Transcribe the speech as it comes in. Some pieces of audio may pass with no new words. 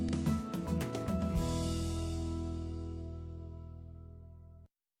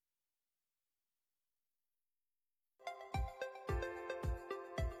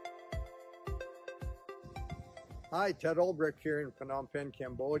Hi, Ted Olbrich here in Phnom Penh,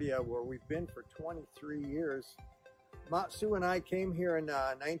 Cambodia, where we've been for 23 years. Matsu and I came here in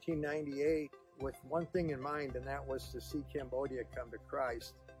 1998 with one thing in mind, and that was to see Cambodia come to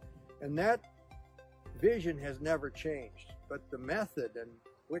Christ. And that vision has never changed, but the method in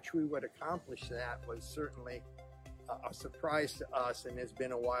which we would accomplish that was certainly a surprise to us and has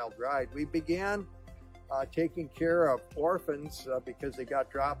been a wild ride. We began taking care of orphans because they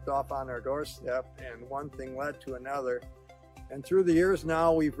got dropped off on our doorstep, and one thing led to another. And through the years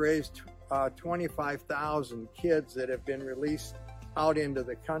now, we've raised 25,000 kids that have been released out into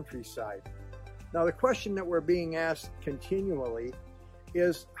the countryside. Now, the question that we're being asked continually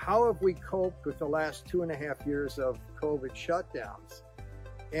is, how have we coped with the last 2.5 years of COVID shutdowns?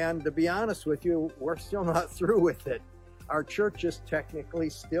 And to be honest with you, we're still not through with it. Our churches technically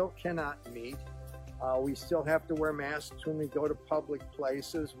still cannot meet. We still have to wear masks when we go to public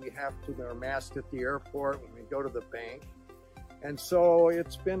places. We have to wear masks at the airport, when we go to the bank. And so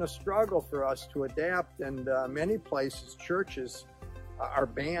it's been a struggle for us to adapt, and many places, churches are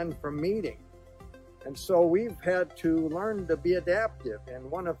banned from meeting. And so we've had to learn to be adaptive. And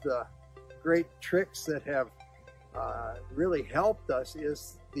one of the great tricks that have really helped us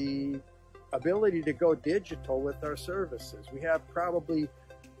is the ability to go digital with our services. We have probably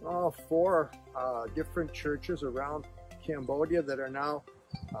 4 different churches around Cambodia that are now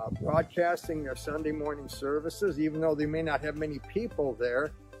broadcasting their Sunday morning services. Even though they may not have many people there,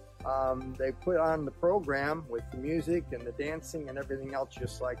 they put on the program with the music and the dancing and everything else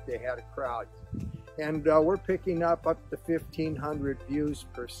just like they had a crowd. And we're picking up to 1,500 views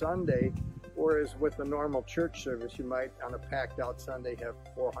per Sunday, whereas with a normal church service, you might on a packed out Sunday have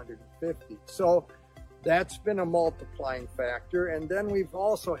 450. So that's been a multiplying factor. And then we've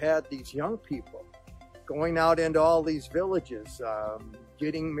also had these young people going out into all these villages,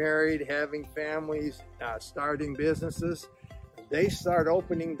 getting married, having families, starting businesses. They start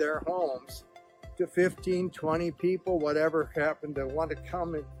opening their homes to 15, 20 people, whatever happen to want to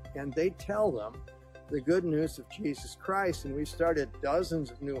come, and they tell them the good news of Jesus Christ. And we started dozens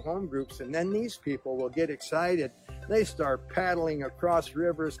of new home groups, and then these people will get excited. They start paddling across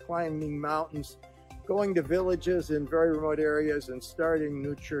rivers, climbing mountains, going to villages in very remote areas and starting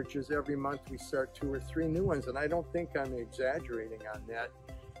new churches. Every month we start 2 or 3 new ones, and I don't think I'm exaggerating on that.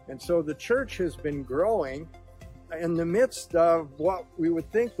 And so the church has been growing in the midst of what we would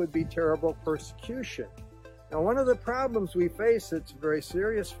think would be terrible persecution. Now, one of the problems we face that's very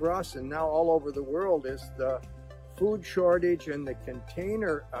serious for us and now all over the world is the food shortage and the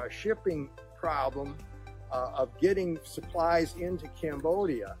container shipping problem of getting supplies into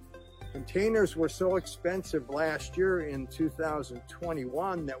Cambodia. Containers were so expensive last year in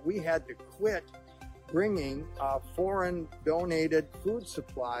 2021 that we had to quit bringing foreign donated food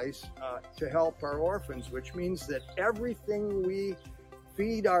supplies to help our orphans, which means that everything we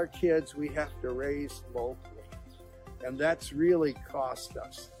feed our kids, we have to raise locally. And that's really cost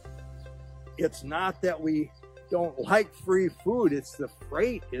us. It's not that we don't like free food, it's the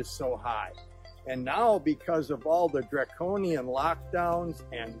freight is so high. And now, because of all the draconian lockdowns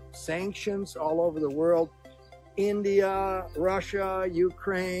and sanctions all over the world, India, Russia,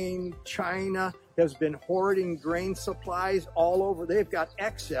 Ukraine, China has been hoarding grain supplies all over. They've got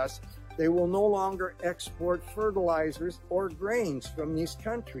excess. They will no longer export fertilizers or grains from these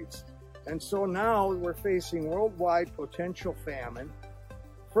countries. And so now we're facing worldwide potential famine.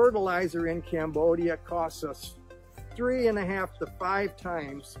 Fertilizer in Cambodia costs us 3.5 to 5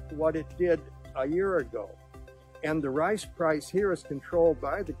 times what it did a year ago. And the rice price here is controlled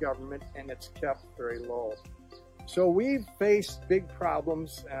by the government, and it's kept very low. So we've faced big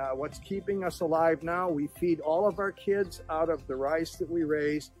problems. What's keeping us alive now, we feed all of our kids out of the rice that we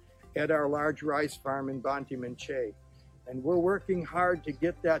raise at our large rice farm in Banteay Meanchey. And we're working hard to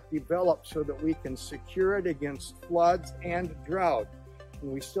get that developed so that we can secure it against floods and drought.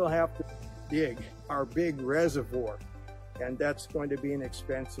 And we still have to dig our big reservoir, and that's going to be an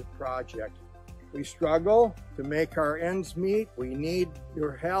expensive project. We struggle to make our ends meet. We need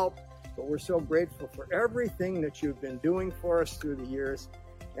your help, but we're so grateful for everything that you've been doing for us through the years.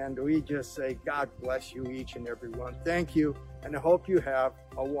 And we just say, God bless you each and every one. Thank you, and I hope you have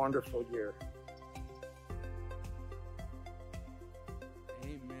a wonderful year.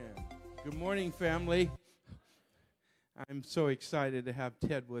 Amen. Good morning, family. I'm so excited to have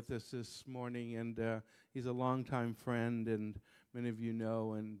Ted with us this morning, and he's a longtime friend, and many of you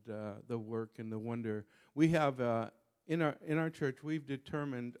know, and the work and the wonder. We have in our church, we've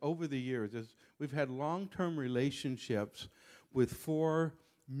determined over the years, we've had long-term relationships with 4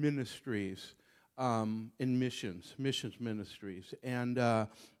 ministries in missions ministries, and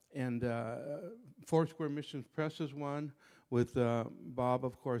Foursquare Missions Press is one. With Bob,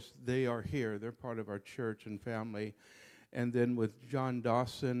 of course, they are here. They're part of our church and family. And then with John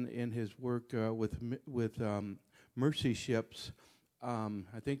Dawson in his work with Mercy Ships,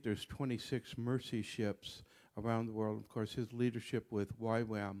 I think there's 26 Mercy Ships around the world. Of course, his leadership with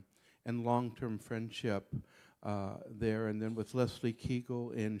YWAM and long-term friendship there. And then with Leslie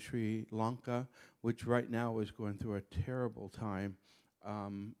Kegel in Sri Lanka, which right now is going through a terrible time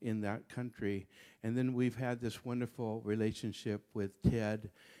in that country. And then we've had this wonderful relationship with Ted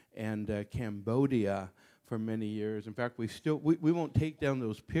and Cambodia for many years. In fact, we won't take down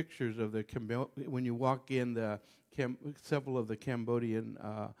those pictures of the when you walk in several of the Cambodian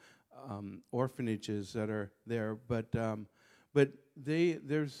orphanages that are there. But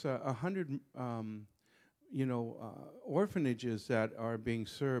there's 100 orphanages that are being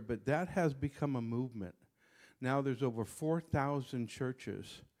served, but that has become a movement. Now there's over 4,000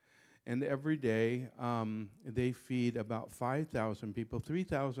 churches, and every day they feed about 5,000 people.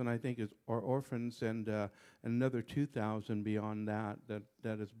 3,000, I think, are orphans, and another 2,000 beyond that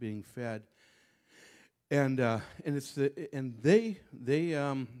is being fed. And they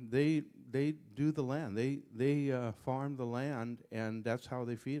do the land. They farm the land, and that's how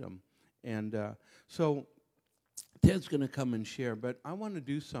they feed them. And so Ted's going to come and share, but I want to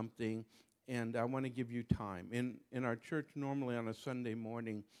do something. And I want to give you time. In our church, normally on a Sunday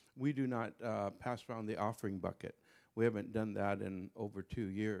morning, we do not pass around the offering bucket. We haven't done that in over 2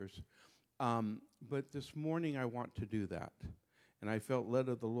 years. But this morning, I want to do that. And I felt led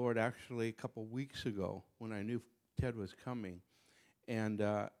of the Lord actually a couple weeks ago when I knew Ted was coming. And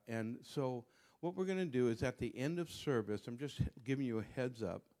so what we're going to do is at the end of service, I'm just giving you a heads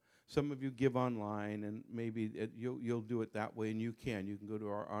up. Some of you give online, and maybe you'll do it that way, and you can. You can go to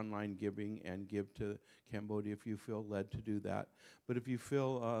our online giving and give to Cambodia if you feel led to do that. But if you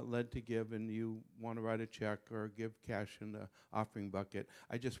feel led to give and you want to write a check or give cash in the offering bucket,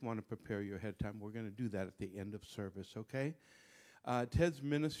 I just want to prepare you ahead of time. We're going to do that at the end of service, okay? Ted's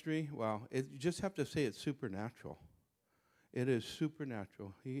ministry, wow, you just have to say it's supernatural. It is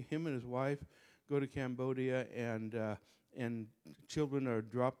supernatural. Him and his wife go to Cambodia, and children are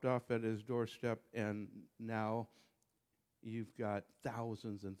dropped off at his doorstep, and now you've got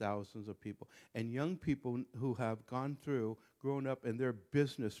thousands and thousands of people. And young people who have grown up, and they're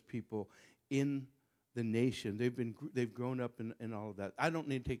business people in the nation. They've grown up in all of that. I don't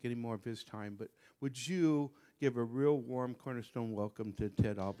need to take any more of his time, but would you give a real warm Cornerstone welcome to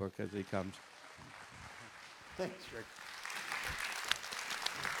Ted Albrecht as he comes? Thanks, Rick.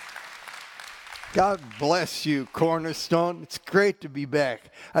 God bless you, Cornerstone. It's great to be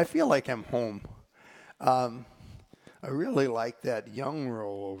back. I feel like I'm home. I really like that young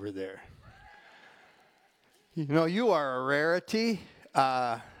row over there. You know, you are a rarity.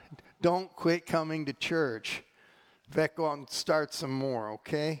 Don't quit coming to church. In fact, go out and start some more,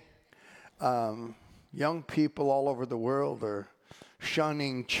 okay? Young people all over the world are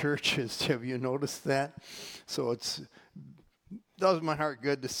shunning churches. Have you noticed that? So it does my heart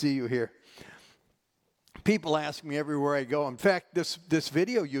good to see you here. People ask me everywhere I go. In fact, this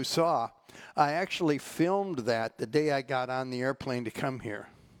video you saw, I actually filmed that the day I got on the airplane to come here.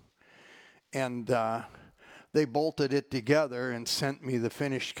 And they bolted it together and sent me the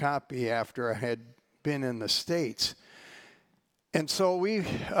finished copy after I had been in the States. And so we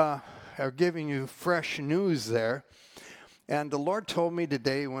are giving you fresh news there. And the Lord told me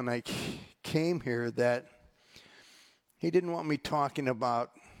today when I came here that He didn't want me talking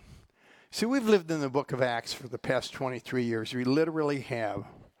about. See, we've lived in the book of Acts for the past 23 years. We literally have.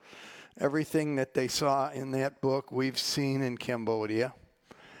 Everything that they saw in that book, we've seen in Cambodia.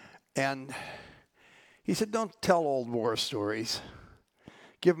 And He said, don't tell old war stories.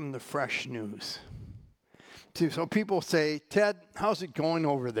 Give them the fresh news. So people say, Ted, how's it going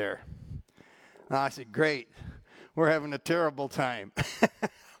over there? And I said, great. We're having a terrible time.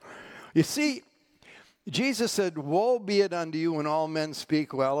 You see, Jesus said, woe be it unto you when all men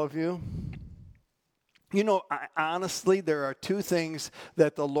speak well of you. You know, honestly, there are two things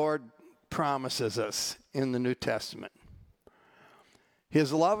that the Lord promises us in the New Testament.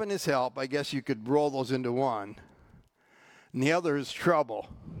 His love and His help, I guess you could roll those into one. And the other is trouble.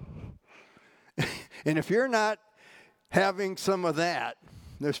 And if you're not having some of that,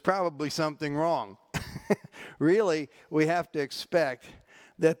 there's probably something wrong. Really, we have to expect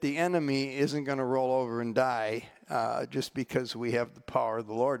that the enemy isn't going to roll over and die just because we have the power of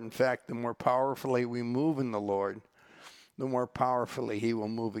the Lord. In fact, the more powerfully we move in the Lord, the more powerfully He will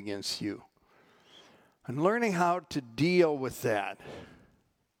move against you. And learning how to deal with that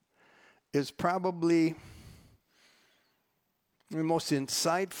is probably The most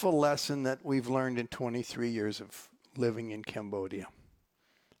insightful lesson that we've learned in 23 years of living in Cambodia.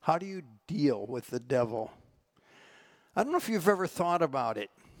 How do you deal with the devil? I don't know if you've ever thought about it,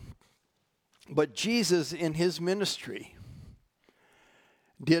 but Jesus in his ministry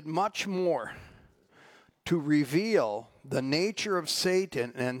did much more to reveal the nature of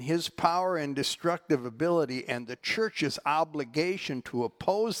Satan and his power and destructive ability and the church's obligation to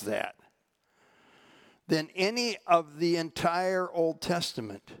oppose that than any of the entire Old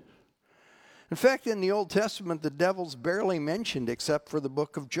Testament. In fact, in the Old Testament, the devil's barely mentioned except for the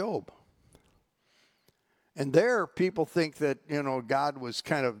book of Job. And there, people think that, God was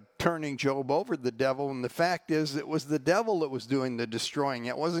kind of turning Job over to the devil, and the fact is it was the devil that was doing the destroying.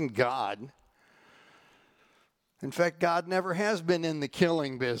 It wasn't God. In fact, God never has been in the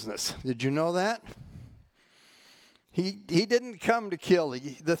killing business. Did you know that? He didn't come to kill.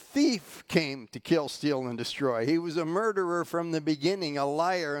 The thief came to kill, steal, and destroy. He was a murderer from the beginning, a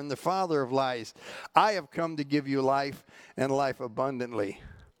liar, and the father of lies. I have come to give you life and life abundantly.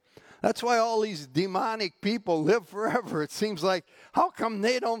 That's why all these demonic people live forever. It seems like, how come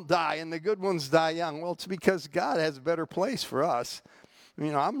they don't die and the good ones die young? Well, it's because God has a better place for us.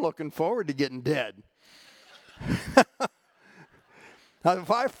 I'm looking forward to getting dead. Now,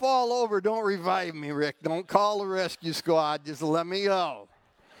 if I fall over, don't revive me, Rick. Don't call the rescue squad. Just let me go.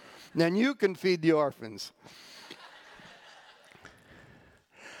 Then you can feed the orphans.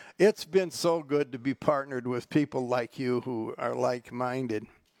 It's been so good to be partnered with people like you who are like-minded.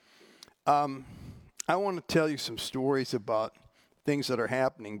 I want to tell you some stories about things that are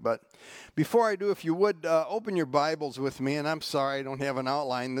happening. But before I do, if you would, open your Bibles with me. And I'm sorry I don't have an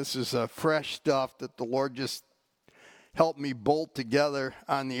outline. This is fresh stuff that the Lord just helped me bolt together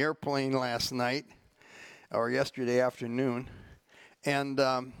on the airplane last night or yesterday afternoon. And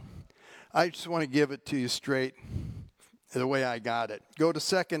I just want to give it to you straight the way I got it. Go to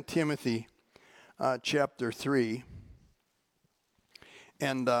 2 Timothy chapter 3.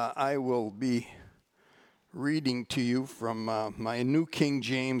 And I will be reading to you from my New King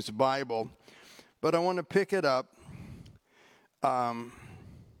James Bible. But I want to pick it up on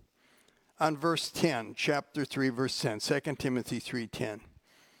verse 10, chapter 3, verse 10, 2 Timothy 3:10.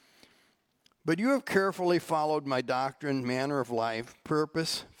 But you have carefully followed my doctrine, manner of life,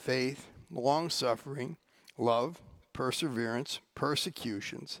 purpose, faith, long-suffering, love, perseverance,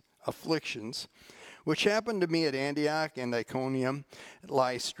 persecutions, afflictions, which happened to me at Antioch and Iconium, at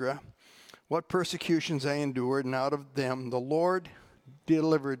Lystra. What persecutions I endured, and out of them the Lord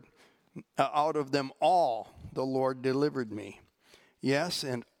delivered, out of them all the Lord delivered me. Yes,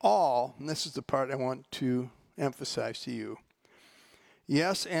 and all, and this is the part I want to emphasize to you.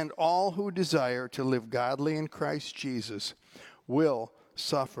 Yes, and all who desire to live godly in Christ Jesus will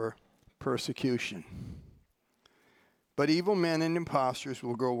suffer persecution. But evil men and impostors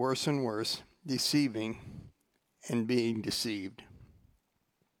will grow worse and worse, deceiving and being deceived.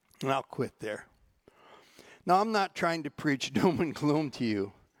 And I'll quit there. Now, I'm not trying to preach doom and gloom to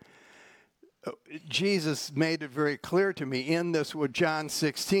you. Jesus made it very clear to me in this with John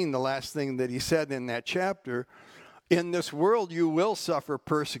 16, the last thing that he said in that chapter. In this world you will suffer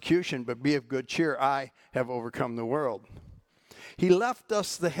persecution, but be of good cheer. I have overcome the world. He left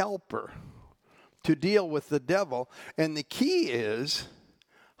us the helper to deal with the devil. And the key is,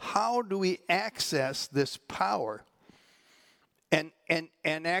 how do we access this power and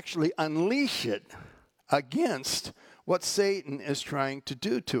actually unleash it against what Satan is trying to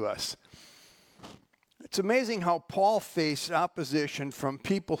do to us? It's amazing how Paul faced opposition from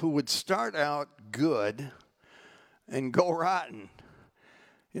people who would start out good and go rotten.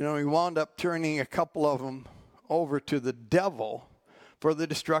 He wound up turning a couple of them over to the devil for the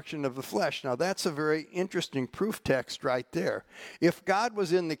destruction of the flesh. Now, that's a very interesting proof text right there. If God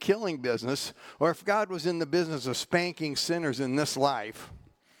was in the killing business, or if God was in the business of spanking sinners in this life,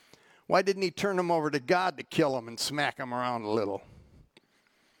 why didn't he turn them over to God to kill them and smack them around a little?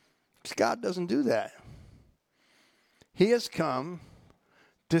 Because God doesn't do that. He has come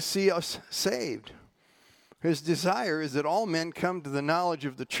to see us saved. His desire is that all men come to the knowledge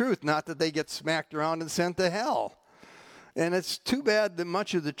of the truth, not that they get smacked around and sent to hell. And it's too bad that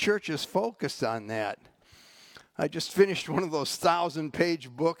much of the church is focused on that. I just finished one of those 1,000-page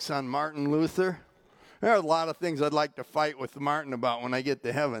books on Martin Luther. There are a lot of things I'd like to fight with Martin about when I get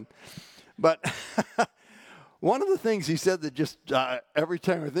to heaven. But one of the things he said that just every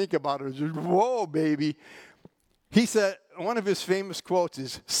time I think about it is, just, whoa, baby. He said, one of his famous quotes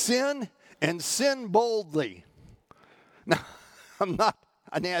is, sin and sin boldly. Now, I'm not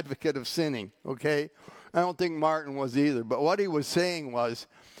an advocate of sinning, okay? I don't think Martin was either. But what he was saying was,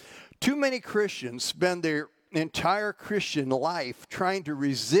 too many Christians spend their entire Christian life trying to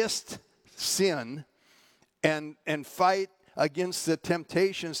resist sin and fight against the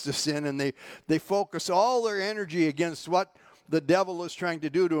temptations to sin, and they focus all their energy against what the devil is trying to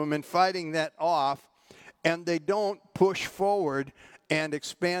do to them and fighting that off, and they don't push forward and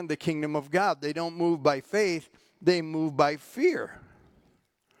expand the kingdom of God. They don't move by faith, they move by fear.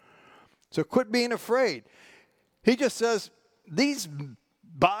 So quit being afraid. He just says, these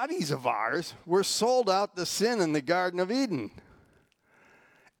bodies of ours were sold out to sin in the Garden of Eden.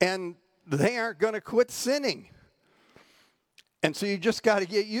 And they aren't going to quit sinning. And so you just got to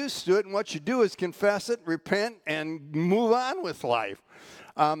get used to it. And what you do is confess it, repent, and move on with life.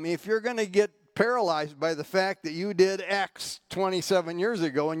 If you're going to get paralyzed by the fact that you did X 27 years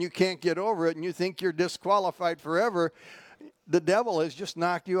ago and you can't get over it and you think you're disqualified forever, the devil has just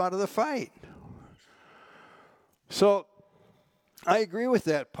knocked you out of the fight. So I agree with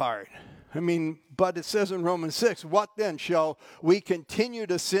that part. But it says in Romans 6, what then? Shall we continue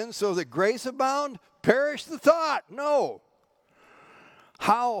to sin so that grace abound? Perish the thought. No.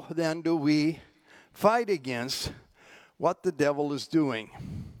 How then do we fight against what the devil is doing?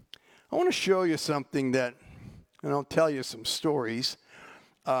 I want to show you something and I'll tell you some stories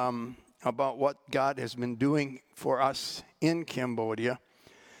about what God has been doing for us in Cambodia.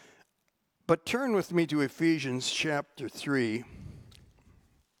 But turn with me to Ephesians chapter 3.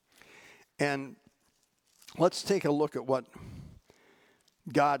 And let's take a look at what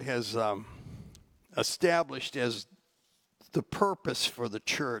God has established as the purpose for the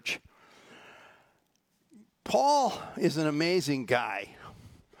church. Paul is an amazing guy.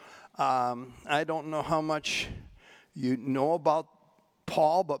 I don't know how much you know about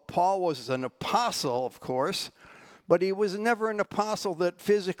Paul, but Paul was an apostle, of course, but he was never an apostle that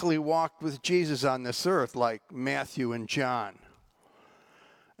physically walked with Jesus on this earth like Matthew and John.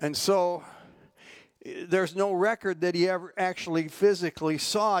 And so there's no record that he ever actually physically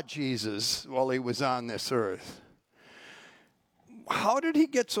saw Jesus while he was on this earth. How did he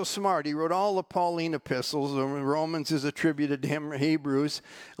get so smart? He wrote all the Pauline epistles. Romans is attributed to him, Hebrews.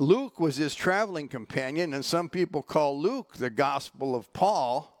 Luke was his traveling companion, and some people call Luke the Gospel of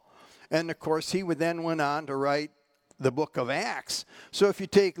Paul. And, of course, he then went on to write the book of Acts. So if you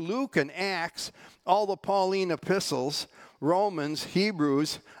take Luke and Acts, all the Pauline epistles, Romans,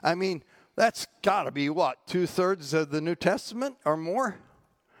 Hebrews, that's got to be, 2/3 of the New Testament or more?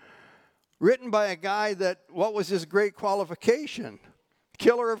 Written by a guy what was his great qualification?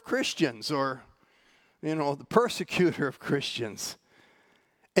 Killer of Christians, or, the persecutor of Christians.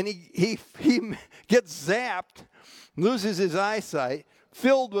 And he gets zapped, loses his eyesight,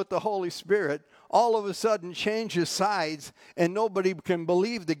 filled with the Holy Spirit, all of a sudden changes sides, and nobody can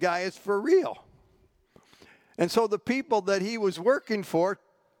believe the guy is for real. And so the people that he was working for,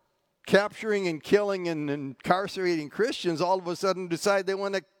 capturing and killing and incarcerating Christians, all of a sudden decide they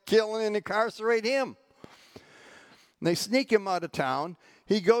want to kill and incarcerate him. And they sneak him out of town.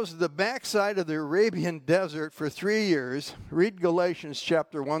 He goes to the backside of the Arabian desert for 3 years. Read Galatians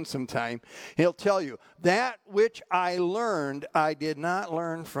chapter 1 sometime. He'll tell you, that which I learned, I did not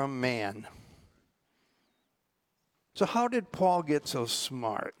learn from man. So how did Paul get so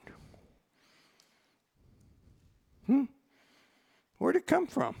smart? Where'd it come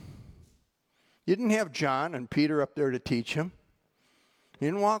from? You didn't have John and Peter up there to teach him. He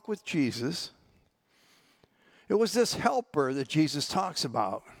didn't walk with Jesus. It was this helper that Jesus talks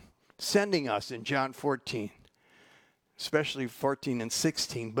about, sending us in John 14, especially 14 and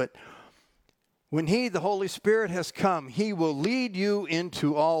 16. But when he, the Holy Spirit, has come, he will lead you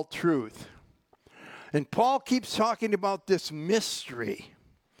into all truth. And Paul keeps talking about this mystery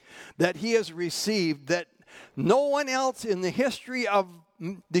that he has received that no one else in the history of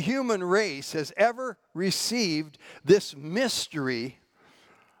the human race has ever received, this mystery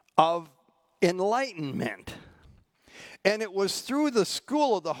of enlightenment. And it was through the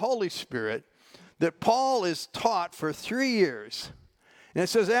school of the Holy Spirit that Paul is taught for 3 years. And it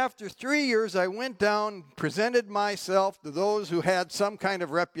says, after 3 years, I went down, presented myself to those who had some kind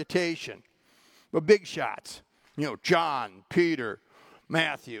of reputation. The big shots, John, Peter,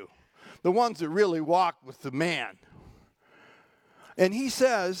 Matthew, the ones that really walked with the man. And he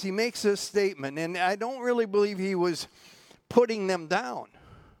makes this statement, and I don't really believe he was putting them down.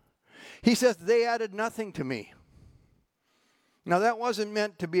 He says, they added nothing to me. Now, that wasn't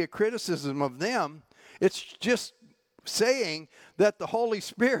meant to be a criticism of them. It's just saying that the Holy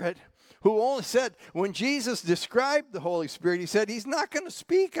Spirit, who only said, when Jesus described the Holy Spirit, he said he's not going to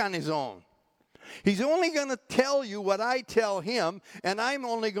speak on his own. He's only going to tell you what I tell him, and I'm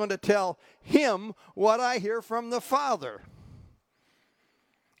only going to tell him what I hear from the Father.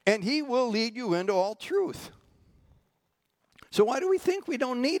 And he will lead you into all truth. So why do we think we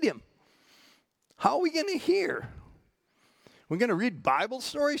don't need him? How are we going to hear? We're going to read Bible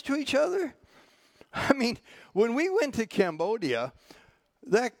stories to each other? I mean, when we went to Cambodia,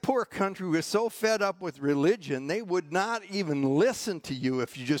 that poor country was so fed up with religion, they would not even listen to you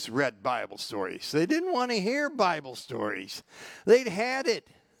if you just read Bible stories. They didn't want to hear Bible stories. They'd had it.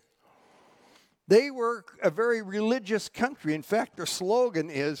 They were a very religious country. In fact, their slogan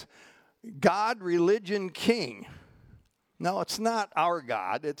is, God, Religion, King. Now, it's not our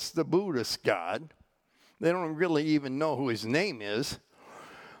God. It's the Buddhist God. They don't really even know who his name is.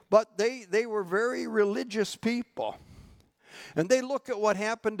 But they were very religious people. And they look at what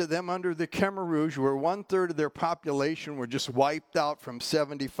happened to them under the Khmer Rouge, where 1/3 of their population were just wiped out from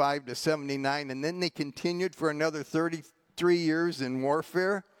 75 to 79. And then they continued for another 33 years in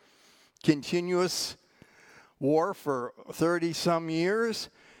warfare. Continuous war for 30-some years.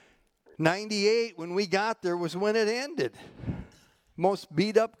 98, when we got there, was when it ended. Most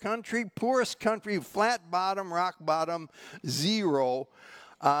beat-up country, poorest country, flat bottom, rock bottom, zero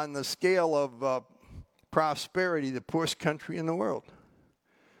on the scale of prosperity, the poorest country in the world.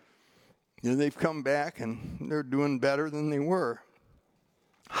 You know, they've come back and they're doing better than they were.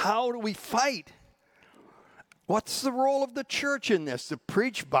 How do we fight? What's the role of the church in this? To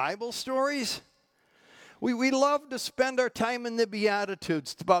preach Bible stories? We love to spend our time in the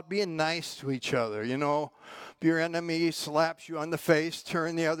Beatitudes. It's about being nice to each other. You know, if your enemy slaps you on the face,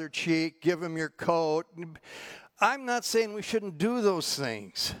 turn the other cheek, give him your coat. I'm not saying we shouldn't do those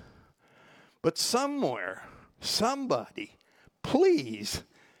things. But somewhere, somebody, please,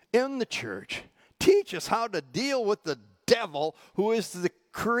 in the church, teach us how to deal with the devil who is the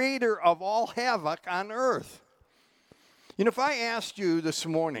creator of all havoc on earth. You know, if I asked you this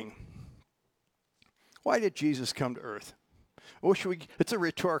morning, why did Jesus come to earth? It's a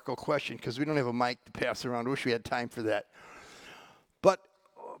rhetorical question because we don't have a mic to pass around. I wish we had time for that. But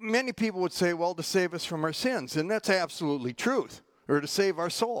many people would say, well, to save us from our sins. And that's absolutely truth. Or to save our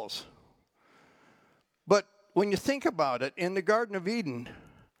souls. But when you think about it, in the Garden of Eden,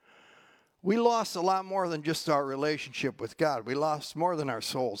 we lost a lot more than just our relationship with God. We lost more than our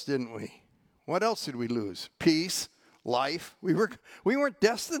souls, didn't we? What else did we lose? Peace, life. We weren't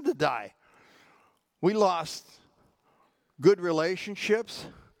destined to die. We lost good relationships.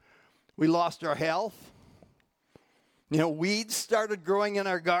 We lost our health. You know, weeds started growing in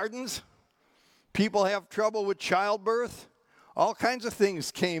our gardens. People have trouble with childbirth. All kinds of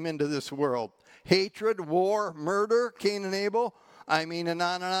things came into this world. Hatred, war, murder, Cain and Abel. I mean, and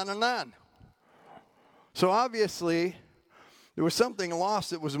on and on and on. So obviously, there was something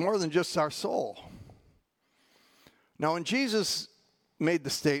lost that was more than just our soul. Now, when Jesus made the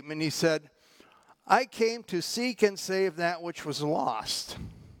statement, he said, I came to seek and save that which was lost.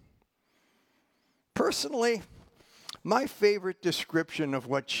 Personally, my favorite description of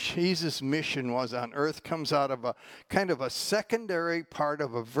what Jesus' mission was on earth comes out of a kind of a secondary part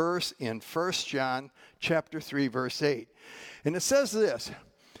of a verse in 1 John chapter 3, verse 8. And it says this,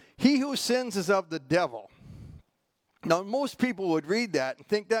 he who sins is of the devil. Now, most people would read that and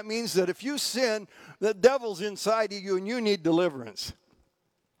think that means that if you sin, the devil's inside of you and you need deliverance.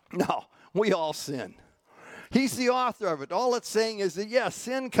 No, we all sin. He's the author of it. All it's saying is that, yes,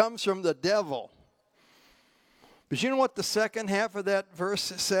 sin comes from the devil. But you know what the second half of that verse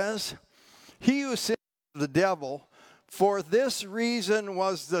says? He who sins is the devil, for this reason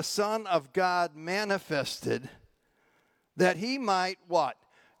was the Son of God manifested, that he might what?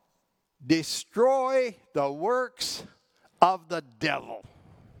 Destroy the works of the devil.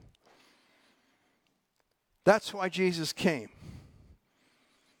 That's why Jesus came.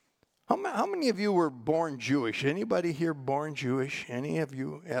 How many of you were born Jewish? Anybody here born Jewish? Any of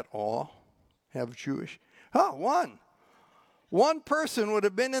you at all have Jewish? Oh, one. One person would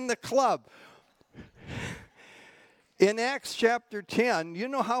have been in the club. In Acts chapter 10, you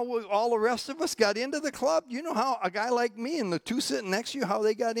know how all the rest of us got into the club? You know how a guy like me and the two sitting next to you, how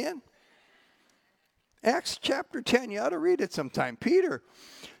they got in? Acts chapter 10, you ought to read it sometime. Peter,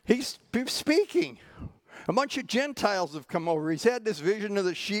 he's speaking. A bunch of Gentiles have come over. He's had this vision of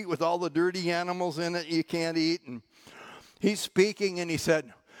the sheet with all the dirty animals in it you can't eat. And he's speaking and he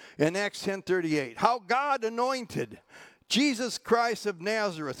said in Acts 10:38, how God anointed Jesus Christ of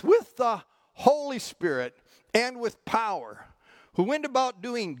Nazareth with the Holy Spirit and with power, who went about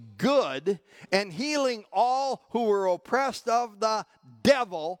doing good and healing all who were oppressed of the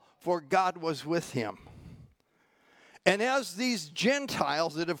devil, for God was with him. And as these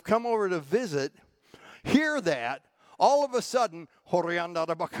Gentiles that have come over to visit hear that, all of a sudden,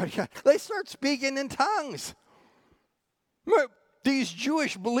 they start speaking in tongues. These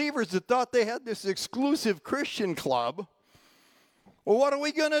Jewish believers that thought they had this exclusive Christian club, Well, what are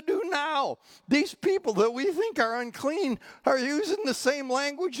we going to do now? These people that we think are unclean are using the same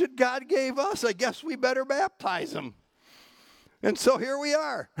language that God gave us. I guess we better baptize them. And so here we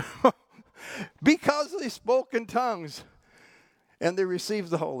are. Because they spoke in tongues and they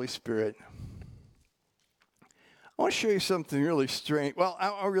received the Holy Spirit. I want to show you something really strange. Well,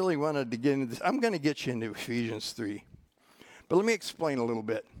 I really wanted to get into this. I'm going to get you into Ephesians 3. But let me explain a little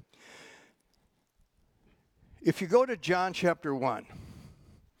bit. If you go to John chapter 1,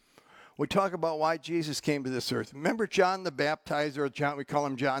 we talk about why Jesus came to this earth. Remember John the Baptizer, or John, we call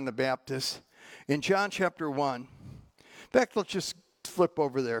him John the Baptist? In John chapter 1, in fact, let's just flip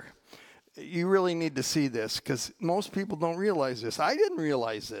over there. You really need to see this because most people don't realize this. I didn't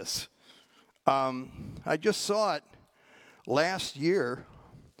realize this. I just saw it last year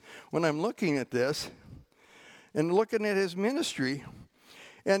when I'm looking at this and looking at his ministry.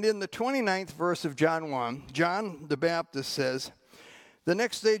 And in the 29th verse of John 1, John the Baptist says, the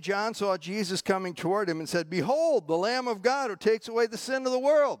next day John saw Jesus coming toward him and said, behold, the Lamb of God who takes away the sin of the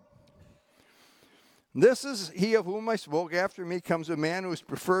world. This is he of whom I spoke. After me comes a man who is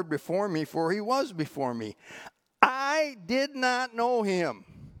preferred before me, for he was before me. I did not know him.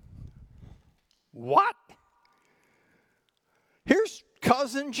 What? Here's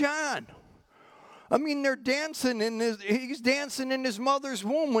cousin John. I mean, they're dancing he's dancing in his mother's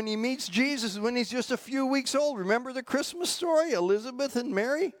womb when he meets Jesus when he's just a few weeks old. Remember the Christmas story, Elizabeth and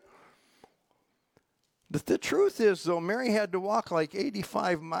Mary? The truth is, though, Mary had to walk like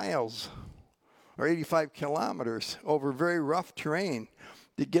 85 miles or 85 kilometers over very rough terrain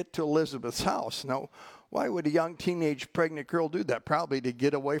to get to Elizabeth's house. Now, why would a young teenage pregnant girl do that? Probably to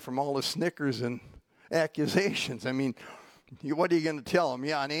get away from all the snickers and accusations. I mean, what are you going to tell them?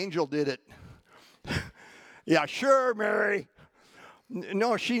 Yeah, an angel did it. Yeah, sure, Mary.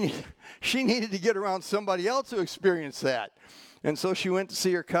 No, she needed to get around somebody else who experienced that. And so she went to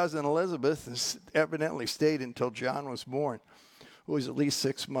see her cousin Elizabeth and evidently stayed until John was born, who was at least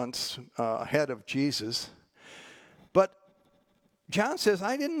 6 months ahead of Jesus. But John says,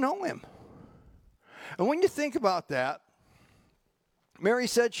 I didn't know him. And when you think about that, Mary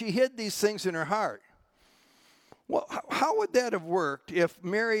said she hid these things in her heart. Well, how would that have worked if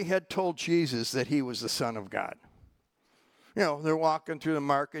Mary had told Jesus that he was the Son of God? You know, they're walking through the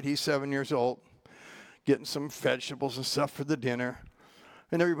market. He's 7 years old, getting some vegetables and stuff for the dinner.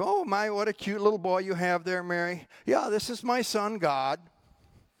 And everybody, oh, my, what a cute little boy you have there, Mary. Yeah, this is my son, God.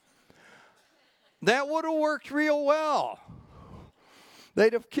 That would have worked real well.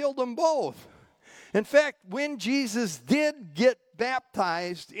 They'd have killed them both. In fact, when Jesus did get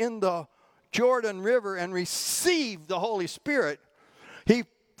baptized in the Jordan River and received the Holy Spirit, he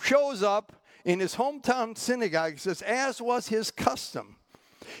shows up in his hometown synagogue. He says, as was his custom.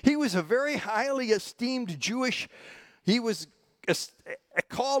 He was a very highly esteemed Jewish, he was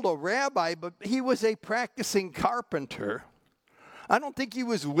called a rabbi, but he was a practicing carpenter. I don't think he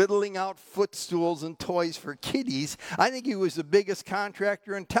was whittling out footstools and toys for kiddies. I think he was the biggest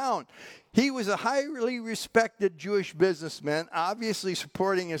contractor in town. He was a highly respected Jewish businessman, obviously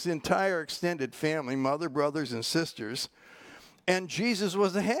supporting his entire extended family, mother, brothers, and sisters. And Jesus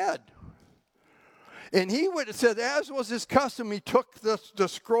was the head. And he would have said, as was his custom, he took the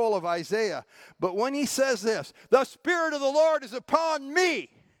scroll of Isaiah. But when he says this, the Spirit of the Lord is upon me.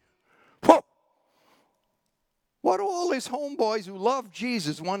 Whoa. What do all these homeboys who love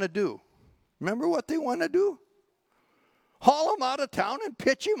Jesus want to do? Remember what they want to do? Haul him out of town and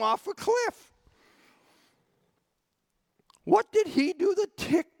pitch him off a cliff. What did he do that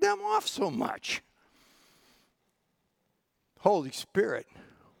ticked them off so much? Holy Spirit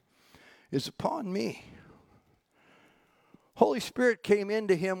is upon me. Holy Spirit came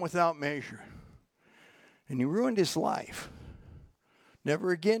into him without measure, and he ruined his life.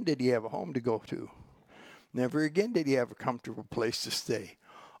 Never again did he have a home to go to. Never again did he have a comfortable place to stay.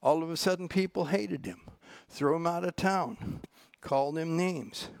 All of a sudden, people hated him, threw him out of town, called him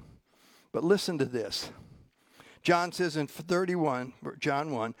names. But listen to this. John says in 31,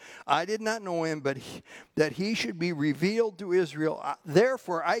 John 1, I did not know him, but that he should be revealed to Israel.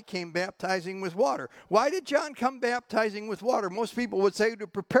 Therefore, I came baptizing with water. Why did John come baptizing with water? Most people would say to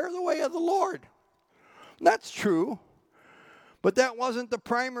prepare the way of the Lord. That's true. But that wasn't the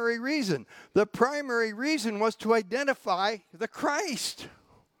primary reason. The primary reason was to identify the Christ.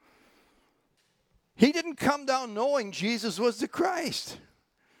 He didn't come down knowing Jesus was the Christ.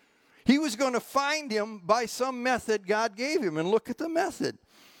 He was going to find him by some method God gave him. And look at the method.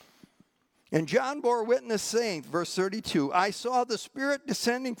 And John bore witness saying, verse 32, I saw the Spirit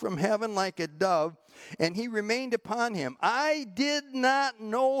descending from heaven like a dove, and he remained upon him. I did not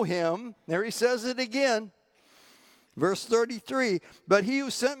know him. There he says it again. Verse 33, but he who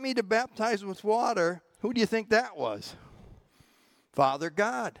sent me to baptize with water, who do you think that was? Father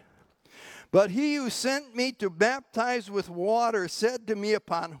God. But he who sent me to baptize with water said to me,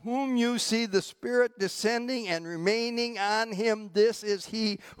 upon whom you see the Spirit descending and remaining on him, this is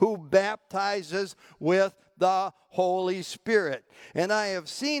he who baptizes with the Holy Spirit. And I have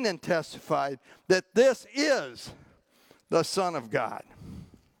seen and testified that this is the Son of God.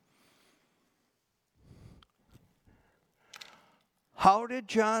 How did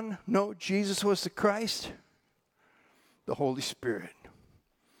John know Jesus was the Christ? The Holy Spirit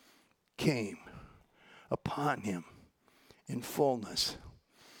came upon him in fullness.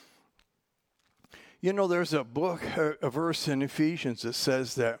 You know, there's a verse in Ephesians that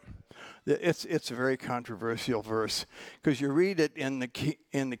says that it's a very controversial verse, because you read it in the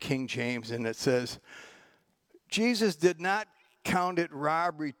King James, and it says, Jesus did not count it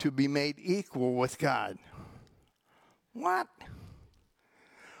robbery to be made equal with God. What?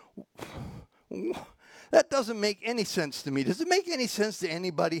 That doesn't make any sense to me. Does it make any sense to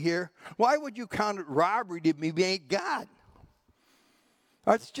anybody here? Why would you count it robbery to be made God?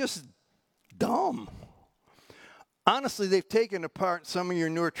 That's just dumb. Honestly, they've taken apart, some of your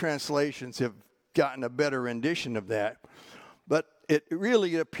newer translations have gotten a better rendition of that. But it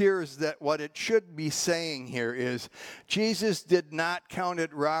really appears that what it should be saying here is, Jesus did not count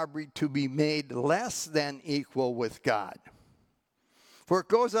it robbery to be made less than equal with God. For it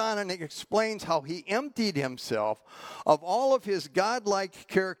goes on and it explains how he emptied himself of all of his godlike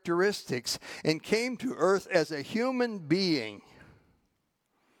characteristics and came to earth as a human being,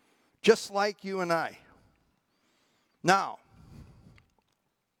 just like you and I. Now,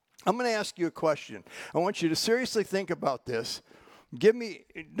 I'm going to ask you a question. I want you to seriously think about this.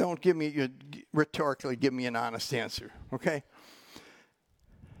 Don't give me rhetorically, give me an honest answer, okay?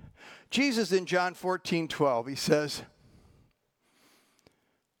 Jesus in John 14:12, he says,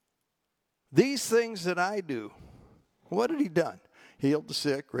 these things that I do, what had he done? Healed the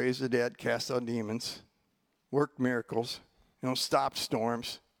sick, raised the dead, cast out demons, worked miracles, stopped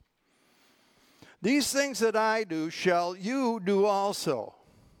storms. These things that I do shall you do also.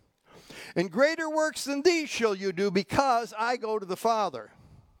 And greater works than these shall you do, because I go to the Father.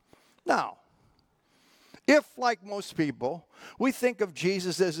 Now, if, like most people, we think of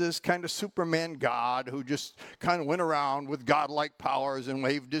Jesus as this kind of Superman God who just kind of went around with godlike powers and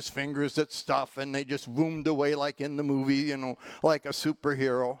waved his fingers at stuff and they just zoomed away like in the movie, like a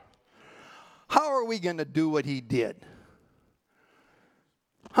superhero, how are we going to do what he did?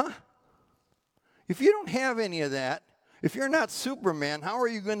 Huh? If you don't have any of that, if you're not Superman, how are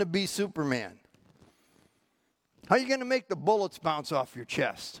you going to be Superman? How are you going to make the bullets bounce off your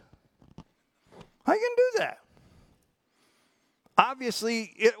chest? How are you going to do that?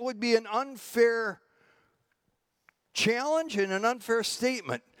 Obviously, it would be an unfair challenge and an unfair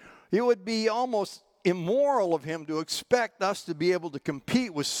statement. It would be almost immoral of him to expect us to be able to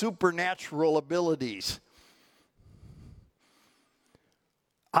compete with supernatural abilities.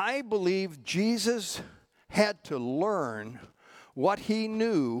 I believe Jesus had to learn what he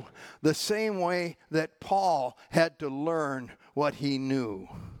knew the same way that Paul had to learn what he knew.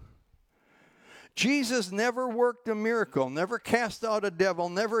 Jesus never worked a miracle, never cast out a devil,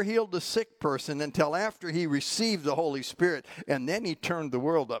 never healed a sick person until after he received the Holy Spirit, and then he turned the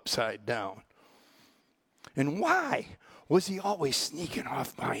world upside down. And why was he always sneaking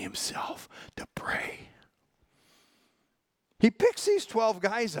off by himself to pray? He picks these 12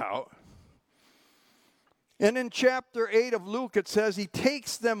 guys out, and in chapter 8 of Luke it says he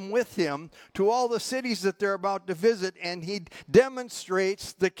takes them with him to all the cities that they're about to visit, and he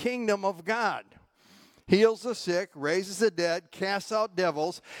demonstrates the kingdom of God. Heals the sick, raises the dead, casts out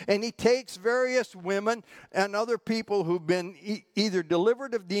devils, and he takes various women and other people who've been either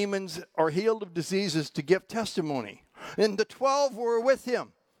delivered of demons or healed of diseases to give testimony. And the 12 were with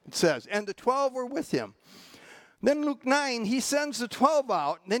him, it says, and the 12 were with him. Then Luke 9, he sends the 12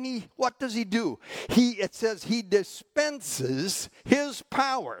 out, and then what does he do? It says he dispenses his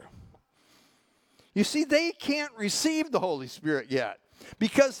power. You see, they can't receive the Holy Spirit yet,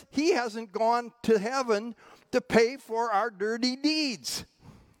 because he hasn't gone to heaven to pay for our dirty deeds.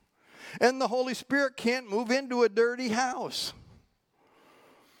 And the Holy Spirit can't move into a dirty house.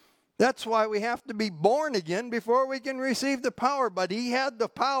 That's why we have to be born again before we can receive the power. But he had the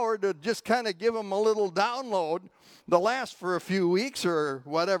power to just kind of give them a little download to last for a few weeks or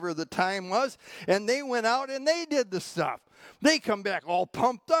whatever the time was. And they went out and they did the stuff. They come back all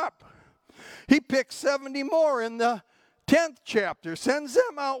pumped up. He picked 70 more in the 10th chapter sends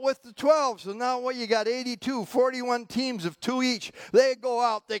them out with the 12. So now what, you got 82, 41 teams of 2 each. They go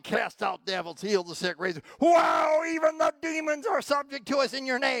out, they cast out devils, heal the sick, raise them. Wow, even the demons are subject to us in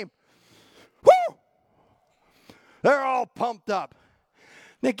your name. Woo! They're all pumped up.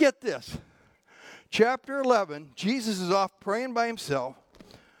 Now get this. Chapter 11, Jesus is off praying by himself.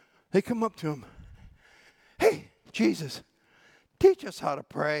 They come up to him. Hey, Jesus, teach us how to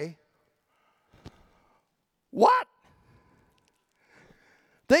pray. What?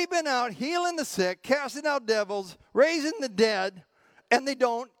 They've been out healing the sick, casting out devils, raising the dead, and they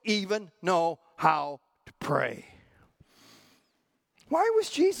don't even know how to pray. Why was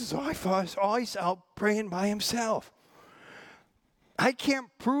Jesus always out praying by himself? I can't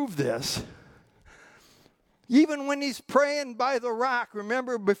prove this. Even when he's praying by the rock,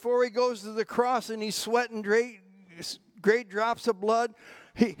 remember before he goes to the cross and he's sweating great drops of blood,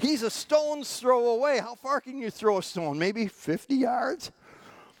 he's a stone's throw away. How far can you throw a stone? Maybe 50 yards?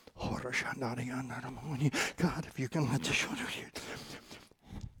 God, if you can let the shoulder here.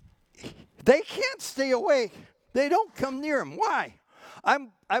 They can't stay awake. They don't come near him. Why?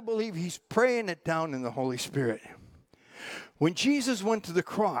 I believe he's praying it down in the Holy Spirit. When Jesus went to the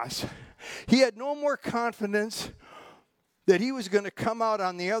cross, he had no more confidence that he was going to come out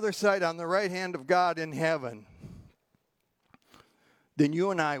on the other side, on the right hand of God in heaven, than you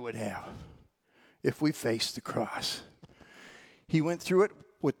and I would have if we faced the cross. He went through it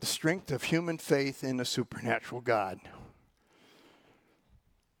with the strength of human faith in a supernatural God.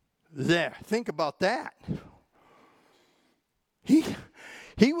 There, think about that.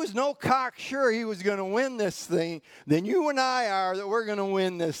 He was no cocksure he was going to win this thing than you and I are that we're going to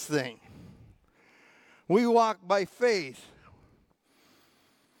win this thing. We walk by faith.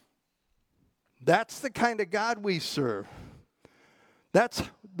 That's the kind of God we serve. That's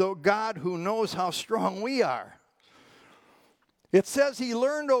the God who knows how strong we are. It says he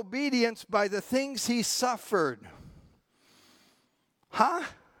learned obedience by the things he suffered. Huh?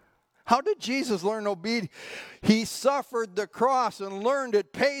 How did Jesus learn obedience? He suffered the cross and learned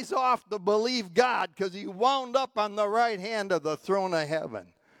it pays off to believe God because he wound up on the right hand of the throne of heaven.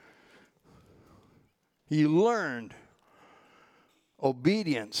 He learned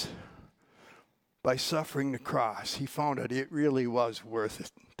obedience by suffering the cross. He found that it really was worth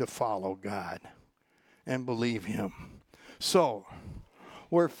it to follow God and believe him. So,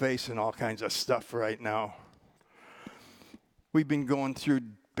 we're facing all kinds of stuff right now. We've been going through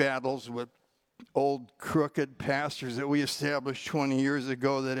battles with old crooked pastors that we established 20 years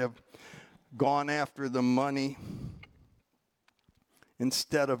ago that have gone after the money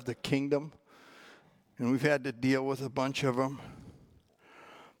instead of the kingdom. And we've had to deal with a bunch of them.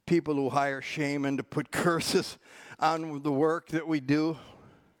 People who hire shaman to put curses on the work that we do.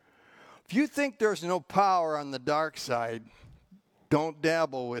 If you think there's no power on the dark side, don't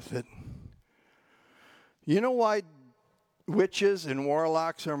dabble with it. You know why witches and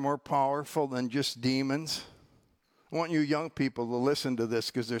warlocks are more powerful than just demons? I want you young people to listen to this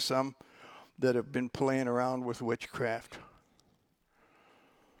because there's some that have been playing around with witchcraft.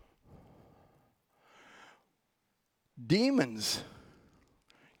 Demons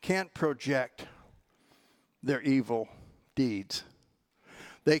can't project their evil deeds.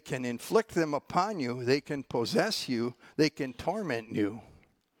 They can inflict them upon you. They can possess you. They can torment you.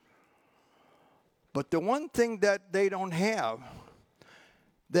 But the one thing that they don't have,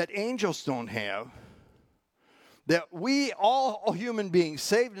 that angels don't have, that we all human beings,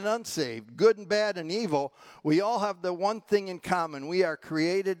 saved and unsaved, good and bad and evil, we all have the one thing in common. We are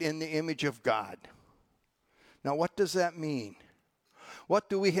created in the image of God. Now, what does that mean? What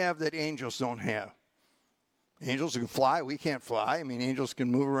do we have that angels don't have? Angels can fly. We can't fly. I mean, angels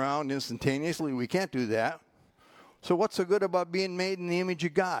can move around instantaneously. We can't do that. So what's so good about being made in the image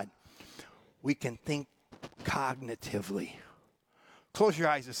of God? We can think cognitively. Close your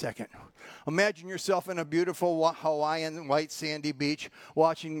eyes a second. Imagine yourself in a beautiful Hawaiian white sandy beach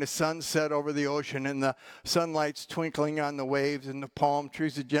watching the sun set over the ocean and the sunlight's twinkling on the waves and the palm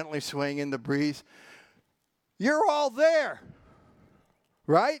trees are gently swaying in the breeze. You're all there,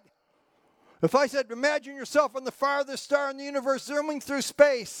 right? If I said, imagine yourself on the farthest star in the universe zooming through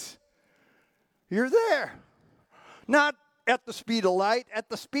space, you're there. Not at the speed of light, at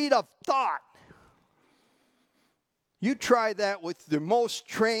the speed of thought. You try that with the most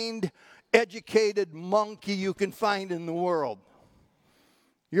trained, educated monkey you can find in the world.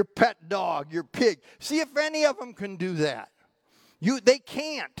 Your pet dog, your pig. See if any of them can do that. They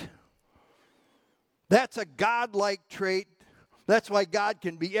can't. That's a godlike trait. That's why God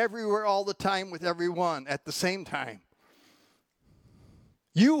can be everywhere all the time with everyone at the same time.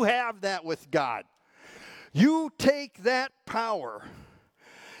 You have that with God. You take that power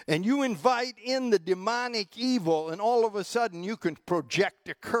and you invite in the demonic evil, and all of a sudden you can project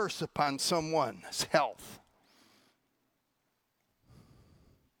a curse upon someone's health.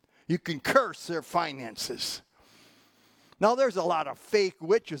 You can curse their finances. Now, there's a lot of fake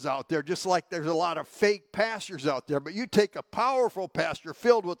witches out there, just like there's a lot of fake pastors out there. But you take a powerful pastor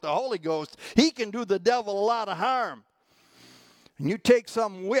filled with the Holy Ghost, he can do the devil a lot of harm. And you take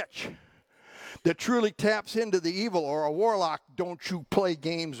some witch that truly taps into the evil, or a warlock, don't you play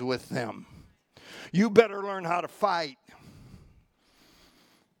games with them. You better learn how to fight.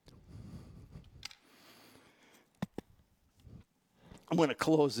 I'm going to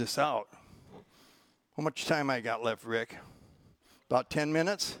close this out. How much time I got left, Rick? About 10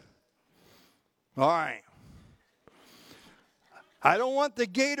 minutes? All right. I don't want the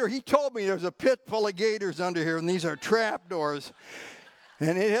gator. He told me there's a pit full of gators under here, and these are trap doors.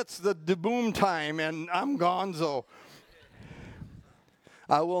 And it hits the boom time, and I'm gonzo.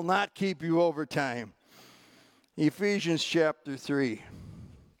 I will not keep you over time. Ephesians chapter 3.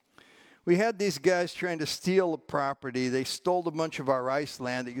 We had these guys trying to steal the property. They stole a bunch of our rice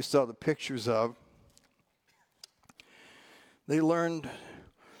land that you saw the pictures of. They learned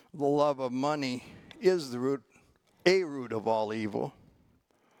the love of money is a root of all evil.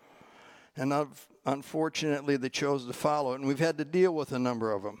 And unfortunately, they chose to follow it, and we've had to deal with a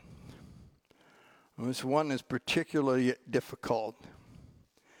number of them. This one is particularly difficult.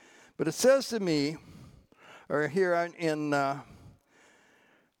 But it says to me, or here in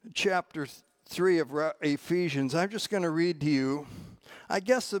chapter 3 of Ephesians, I'm just going to read to you, I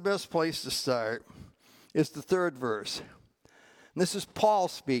guess the best place to start is the 3rd verse. And this is Paul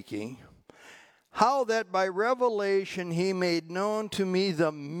speaking. How that by revelation he made known to me the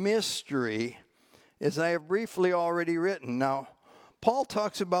mystery, as I have briefly already written. Now, Paul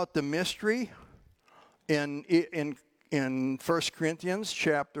talks about the mystery in 1 Corinthians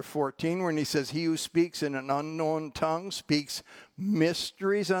chapter 14, when he says, he who speaks in an unknown tongue speaks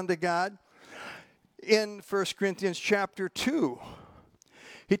mysteries unto God. In 1 Corinthians chapter 2,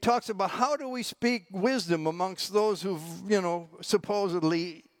 he talks about how do we speak wisdom amongst those who've,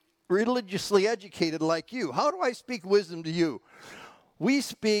 supposedly religiously educated like you. How do I speak wisdom to you? We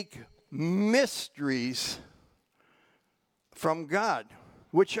speak mysteries from God,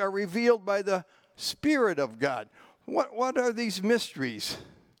 which are revealed by the Spirit of God. What are these mysteries?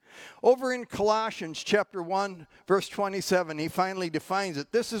 Over in Colossians chapter 1, verse 27, he finally defines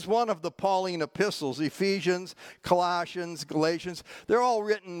it. This is one of the Pauline epistles, Ephesians, Colossians, Galatians. They're all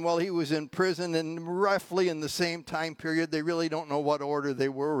written while he was in prison and roughly in the same time period. They really don't know what order they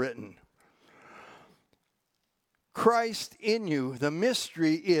were written. Christ in you. The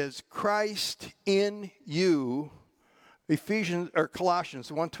mystery is Christ in you.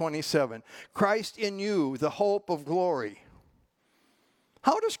 Colossians 1:27. Christ in you, the hope of glory.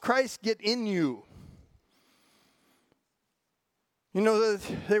 How does Christ get in you?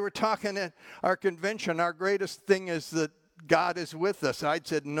 They were talking at our convention, our greatest thing is that God is with us. I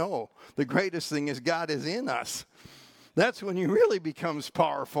said, no, the greatest thing is God is in us. That's when he really becomes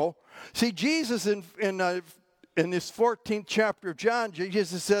powerful. See, Jesus in this 14th chapter of John,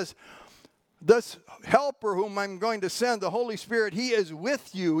 Jesus says, this helper whom I'm going to send, the Holy Spirit, he is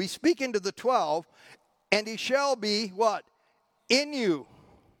with you. He's speaking to the 12, and he shall be, what? In you.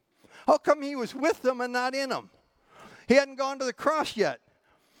 How come he was with them and not in them? He hadn't gone to the cross yet.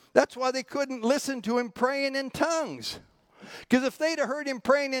 That's why they couldn't listen to him praying in tongues. Because if they'd have heard him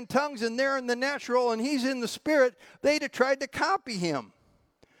praying in tongues and they're in the natural and he's in the spirit, they'd have tried to copy him.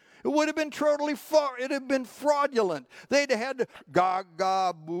 It would have been it'd have been fraudulent. They'd have had to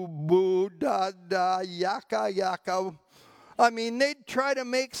gaga, boo, boo, da, da, yaka, yaka. They'd try to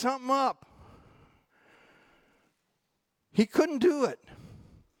make something up. He couldn't do it.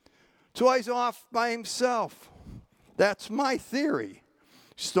 So he's off by himself. That's my theory.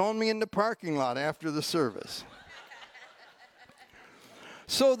 Stone me in the parking lot after the service.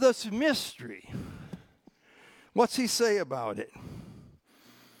 So this mystery, what's he say about it?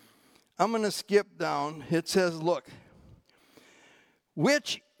 I'm going to skip down. It says, look,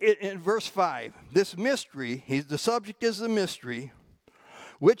 which, in verse 5, this mystery, the subject is the mystery,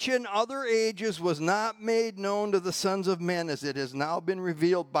 which in other ages was not made known to the sons of men, as it has now been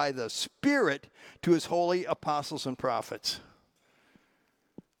revealed by the Spirit to his holy apostles and prophets.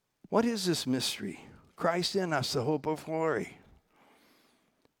 What is this mystery? Christ in us, the hope of glory.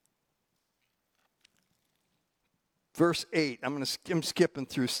 Verse 8, I'm skipping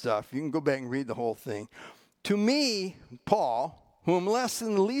through stuff. You can go back and read the whole thing. To me, Paul, who am less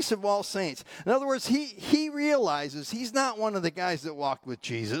than the least of all saints. In other words, he realizes he's not one of the guys that walked with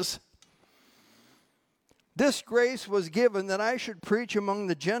Jesus. This grace was given that I should preach among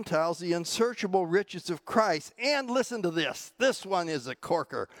the Gentiles the unsearchable riches of Christ. And listen to this. This one is a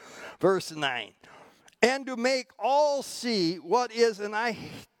corker. Verse 9. And to make all see what is, and I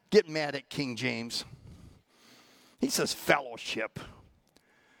get mad at King James. He says fellowship.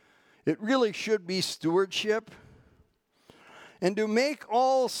 It really should be stewardship. And to make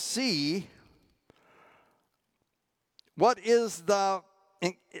all see what is the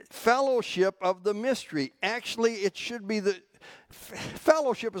fellowship of the mystery. Actually, it should be the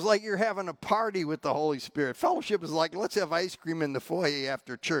fellowship is like you're having a party with the Holy Spirit. Fellowship is like, let's have ice cream in the foyer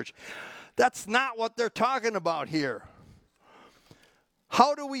after church. That's not what they're talking about here.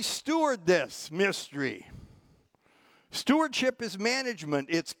 How do we steward this mystery? Stewardship is management.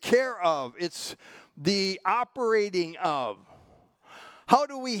 It's care of. It's the operating of. How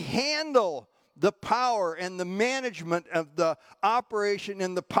do we handle the power and the management of the operation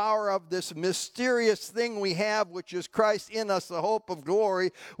and the power of this mysterious thing we have, which is Christ in us, the hope of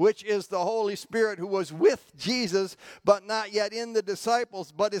glory, which is the Holy Spirit who was with Jesus, but not yet in the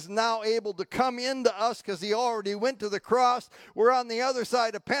disciples, but is now able to come into us because he already went to the cross. We're on the other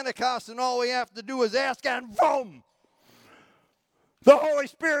side of Pentecost, and all we have to do is ask, and boom! The Holy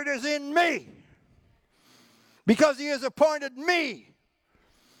Spirit is in me because he has appointed me.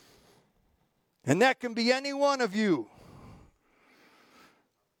 And that can be any one of you.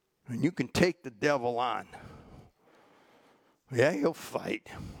 And you can take the devil on. Yeah, he'll fight.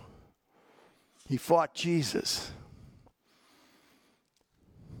 He fought Jesus.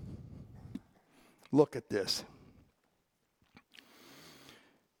 Look at this.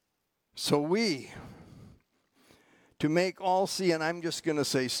 So to make all see, and I'm just going to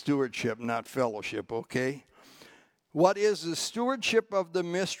say stewardship, not fellowship, okay? What is the stewardship of the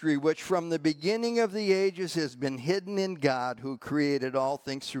mystery which from the beginning of the ages has been hidden in God who created all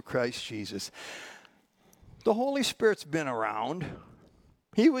things through Christ Jesus? The Holy Spirit's been around.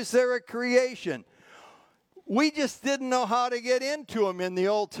 He was there at creation. We just didn't know how to get into him in the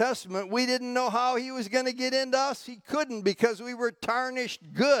Old Testament. We didn't know how he was going to get into us. He couldn't because we were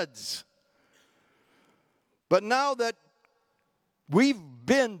tarnished goods. But now that we've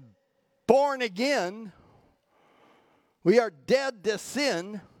been born again, we are dead to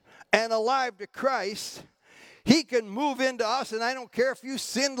sin and alive to Christ. He can move into us, and I don't care if you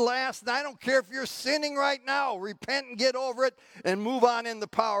sinned last, and I don't care if you're sinning right now. Repent and get over it and move on in the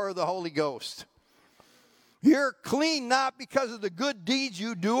power of the Holy Ghost. You're clean not because of the good deeds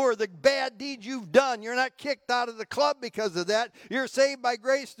you do or the bad deeds you've done. You're not kicked out of the club because of that. You're saved by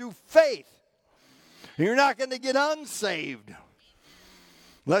grace through faith. You're not going to get unsaved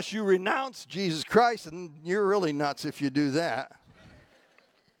unless you renounce Jesus Christ, and you're really nuts if you do that.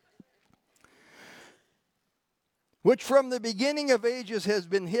 Which from the beginning of ages has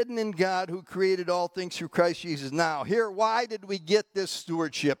been hidden in God who created all things through Christ Jesus. Now, here, why did we get this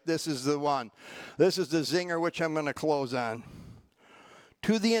stewardship? This is the one. This is the zinger which I'm going to close on.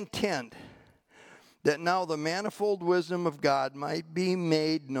 To the intent that now the manifold wisdom of God might be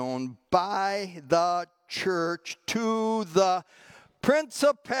made known by the church to the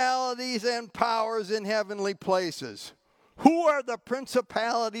principalities and powers in heavenly places. Who are the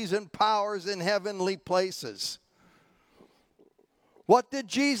principalities and powers in heavenly places? What did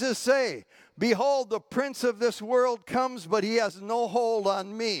Jesus say? Behold, the prince of this world comes, but he has no hold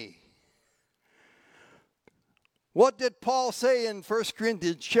on me. What did Paul say in 1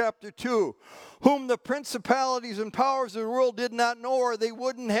 Corinthians chapter 2? Whom the principalities and powers of the world did not know, or they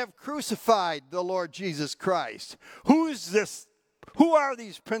wouldn't have crucified the Lord Jesus Christ. Who's this? Who are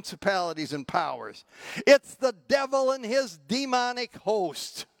these principalities and powers? It's the devil and his demonic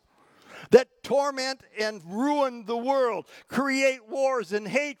host that torment and ruin the world, create wars and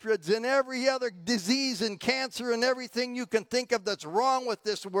hatreds and every other disease and cancer and everything you can think of that's wrong with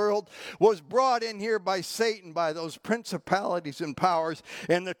this world was brought in here by Satan, by those principalities and powers.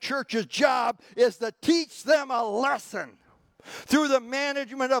 And the church's job is to teach them a lesson through the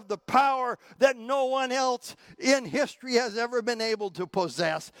management of the power that no one else in history has ever been able to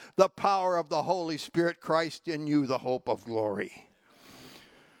possess, the power of the Holy Spirit, Christ in you, the hope of glory.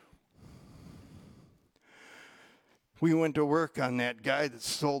 We went to work on that guy that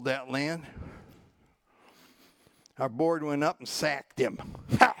sold that land. Our board went up and sacked him.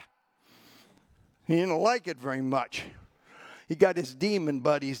 Ha! He didn't like it very much. He got his demon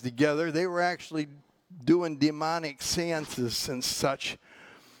buddies together. They were actually doing demonic seances and such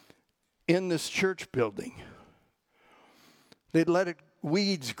in this church building. They'd let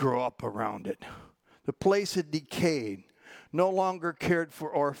weeds grow up around it. The place had decayed, no longer cared for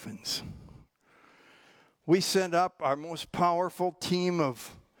orphans. We sent up our most powerful team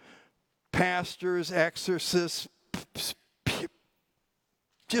of pastors, exorcists,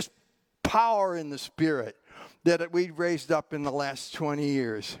 just power in the Spirit that we'd raised up in the last 20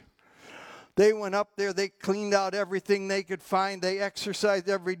 years. They went up there, they cleaned out everything they could find, they exorcised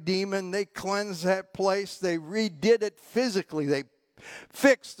every demon, they cleansed that place, they redid it physically, they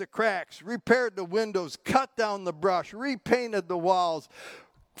fixed the cracks, repaired the windows, cut down the brush, repainted the walls,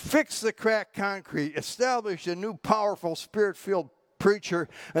 fixed the cracked concrete, established a new powerful Spirit-filled preacher,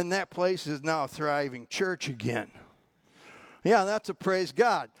 and that place is now a thriving church again. Yeah, that's a praise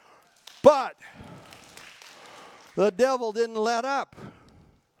God. But the devil didn't let up.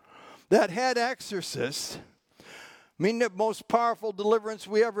 That head exorcist, I mean, the most powerful deliverance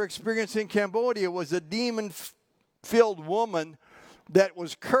we ever experienced in Cambodia was a demon-filled woman that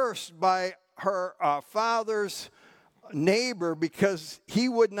was cursed by her father's neighbor because he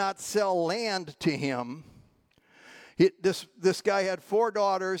would not sell land to him. This guy had 4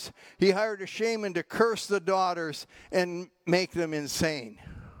 daughters. He hired a shaman to curse the daughters and make them insane.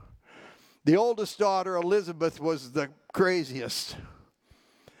 The oldest daughter, Elizabeth, was the craziest.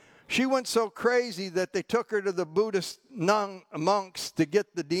 She went so crazy that they took her to the Buddhist monks to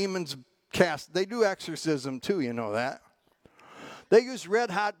get the demons cast. They do exorcism too, you know that. They used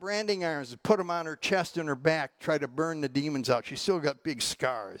red-hot branding irons to put them on her chest and her back, try to burn the demons out. She still got big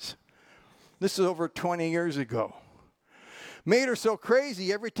scars. This is over 20 years ago. Made her so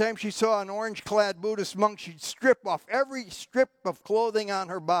crazy, every time she saw an orange-clad Buddhist monk, she'd strip off every strip of clothing on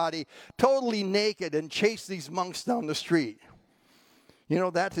her body, totally naked, and chase these monks down the street. You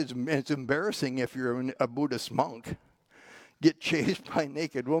know, it's embarrassing if you're a Buddhist monk. Get chased by a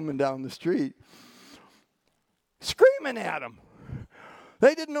naked woman down the street. Screaming at them.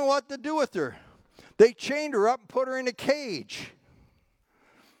 They didn't know what to do with her. They chained her up and put her in a cage.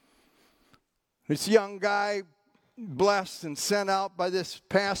 This young guy, blessed and sent out by this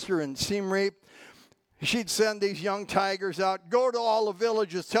pastor in Siem Reap, she'd send these young tigers out. Go to all the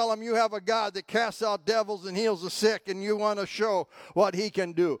villages. Tell them you have a God that casts out devils and heals the sick, and you want to show what he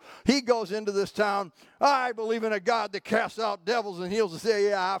can do. He goes into this town. I believe in a God that casts out devils and heals the sick.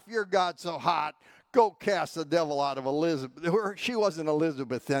 Yeah, if your God's so hot, go cast the devil out of Elizabeth. She wasn't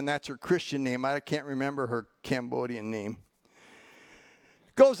Elizabeth then. That's her Christian name. I can't remember her Cambodian name.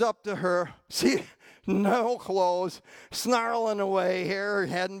 Goes up to her. See, no clothes, snarling away. Hair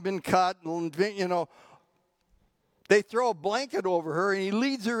hadn't been cut, you know. They throw a blanket over her, and he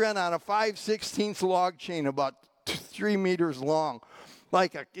leads her in on a 5/16 log chain about 3 meters long,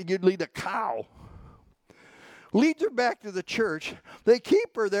 like you'd lead a cow. Leads her back to the church. They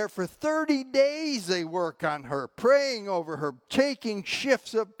keep her there for 30 days. They work on her, praying over her, taking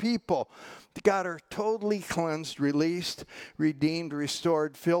shifts of people. Got her totally cleansed, released, redeemed,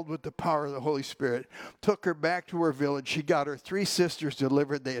 restored, filled with the power of the Holy Spirit. Took her back to her village. She got her 3 sisters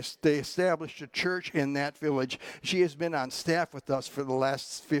delivered. They established a church in that village. She has been on staff with us for the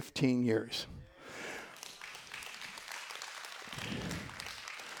last 15 years.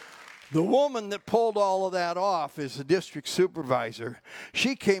 The woman that pulled all of that off is the district supervisor.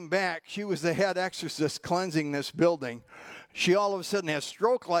 She came back. She was the head exorcist cleansing this building. She all of a sudden has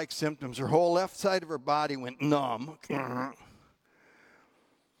stroke-like symptoms. Her whole left side of her body went numb. She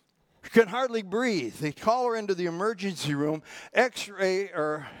could hardly breathe. They call her into the emergency room, X-ray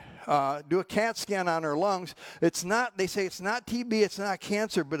or do a CAT scan on her lungs. It's not. They say it's not TB, it's not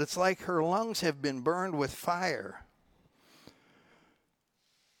cancer, but it's like her lungs have been burned with fire.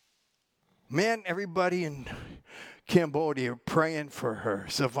 Man, everybody in Cambodia praying for her.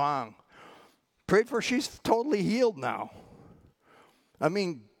 Savang. Prayed for her. She's totally healed now. I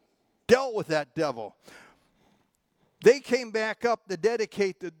mean, dealt with that devil. They came back up to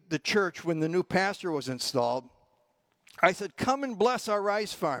dedicate the church when the new pastor was installed. I said, come and bless our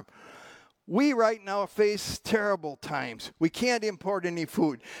rice farm. We right now face terrible times. We can't import any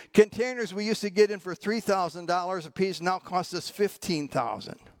food. Containers we used to get in for $3,000 a piece now cost us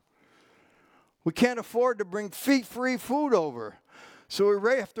 $15,000. We can't afford to bring free food over. So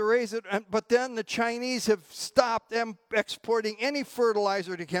we have to raise it. But then the Chinese have stopped them exporting any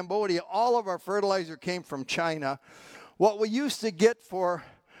fertilizer to Cambodia. All of our fertilizer came from China. What we used to get for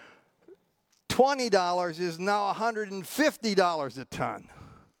 $20 is now $150 a ton.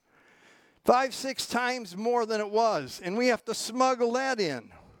 5-6 times more than it was. And we have to smuggle that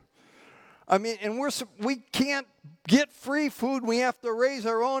in. I mean, and we can't get free food. We have to raise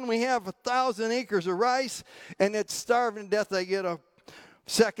our own. We have 1,000 acres of rice, and it's starving to death. I get a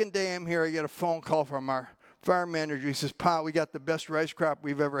second day I'm here, I get a phone call from our farm manager. He says, Pa, we got the best rice crop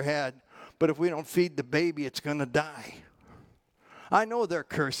we've ever had, but if we don't feed the baby, it's going to die. I know they're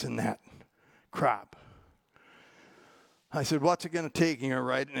cursing that crop. I said, what's it going to take? And you're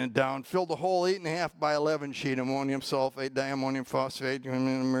writing it down. Fill the whole 8.5 by 11 sheet, ammonium sulfate, diammonium phosphate,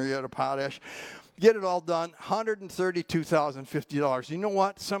 muriate of potash. Get it all done, $132,050. You know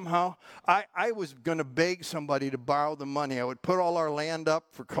what? Somehow, I was going to beg somebody to borrow the money. I would put all our land up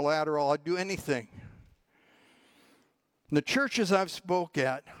for collateral. I'd do anything. The churches I've spoke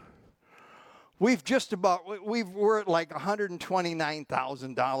at, we're at like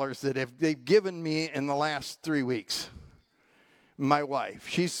 $129,000 that they've given me in the last 3 weeks. My wife,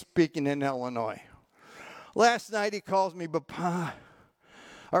 she's speaking in Illinois. Last night he calls me, Papa,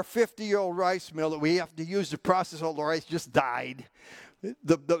 our 50-year-old rice mill that we have to use to process all the rice just died.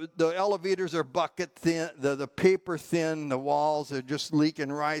 The elevators are bucket thin, the paper thin, the walls are just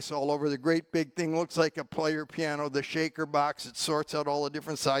leaking rice all over. The great big thing looks like a player piano. The shaker box that sorts out all the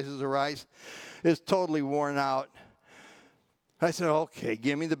different sizes of rice is totally worn out. I said, okay,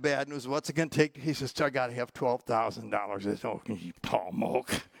 give me the bad news. What's it going to take? He says, I got to have $12,000. I said, oh, Paul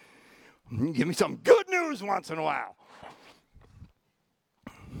Moak, give me some good news once in a while.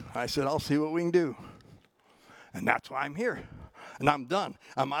 I said, I'll see what we can do. And that's why I'm here. And I'm done.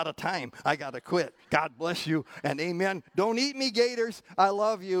 I'm out of time. I got to quit. God bless you and amen. Don't eat me, Gators. I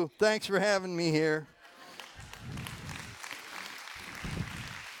love you. Thanks for having me here.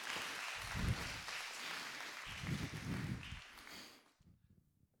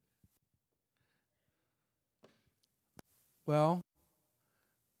 Well,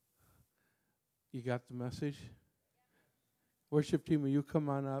 you got the message? Worship team, will you come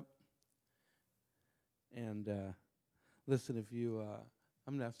on up? And listen, if you,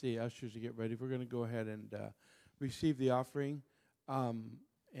 I'm going to ask the ushers to get ready. We're going to go ahead and receive the offering.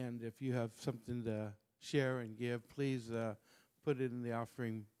 And if you have something to share and give, please put it in the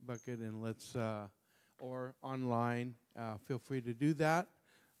offering bucket and let's, or online, feel free to do that.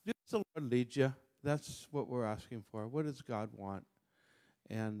 Just the Lord lead you. That's what we're asking for. What does God want?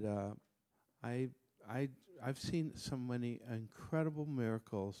 And I've seen so many incredible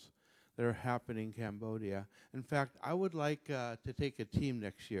miracles that are happening in Cambodia. In fact, I would like to take a team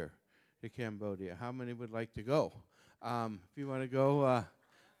next year to Cambodia. How many would like to go? If you want to go,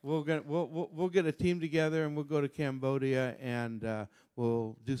 we'll get a team together and we'll go to Cambodia and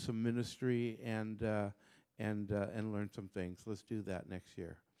we'll do some ministry and learn some things. Let's do that next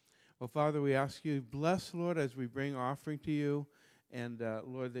year. Well, Father, we ask you, bless, Lord, as we bring offering to you, and,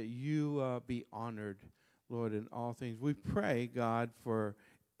 Lord, that you be honored, Lord, in all things. We pray, God, for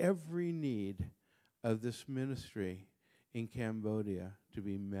every need of this ministry in Cambodia to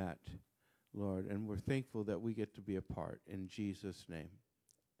be met, Lord, and we're thankful that we get to be a part. In Jesus' name,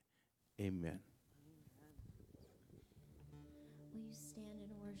 amen. Will you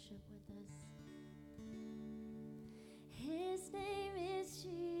stand and worship with us? His name is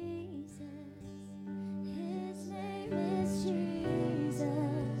Jesus. His name is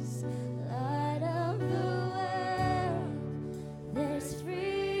Jesus. Light of the world. There's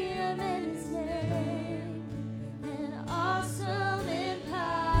freedom in his name. And awesome in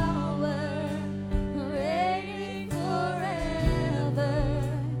power. Reigning forever.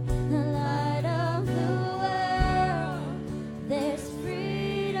 Light of the world. There's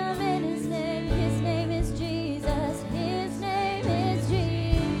freedom in his name. His name is Jesus. His name is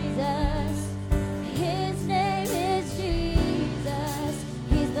Jesus. His name is Jesus.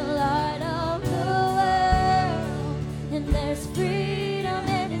 He's the light of the world. And there's freedom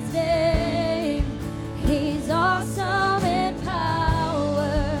in his name. He's awesome in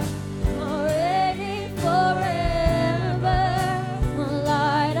power. Reigning forever.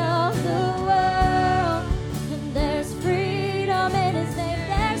 Light of the world. And there's freedom in his name.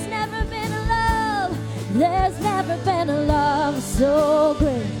 There's never been a love. There's never been a love so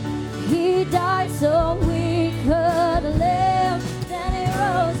great. He died so we could live. Then he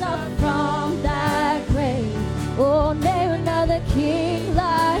rose up from that grave. Oh, name another king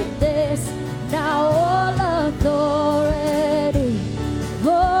like this. Now all authority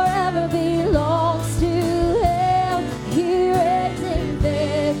forever belongs to him. He reigns in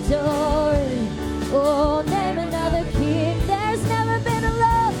victory. Oh, name another king. There's never been a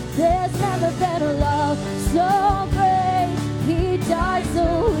love. There's never been a love so great. He died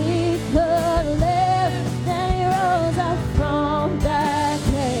so we could live.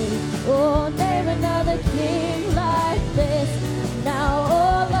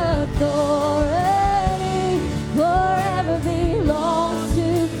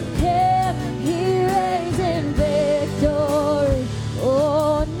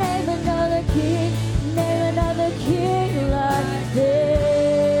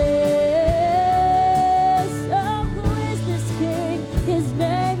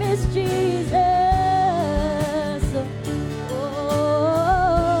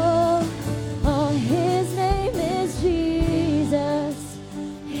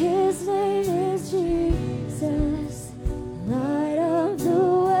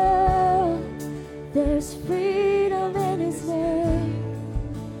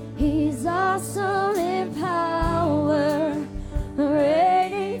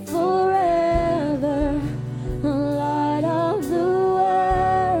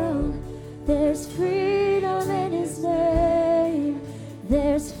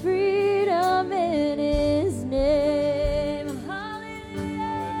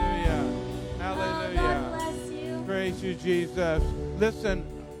 you, Jesus. Listen,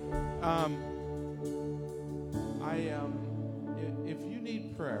 if you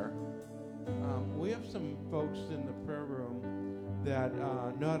need prayer, we have some folks in the prayer room that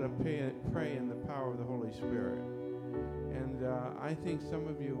know how to pray in the power of the Holy Spirit. And I think some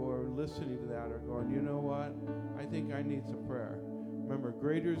of you who are listening to that are going, you know what? I think I need some prayer. Remember,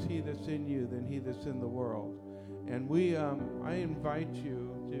 greater is he that's in you than he that's in the world. And I invite you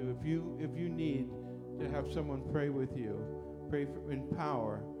to, if you need to have someone pray with you, pray in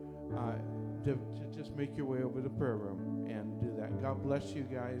power, to just make your way over to the prayer room and do that. God bless you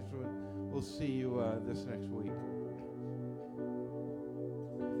guys. We'll see you this next week.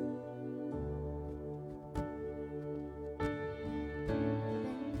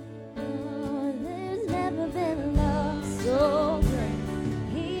 There's never been love so great.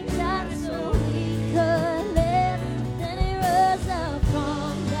 He died so we could live. Then he rose up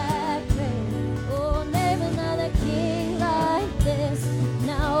from that grave. Oh, name another king like this.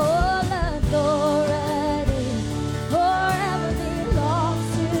 Now all authority forever belongs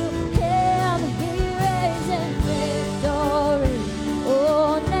to him. He reigns in victory.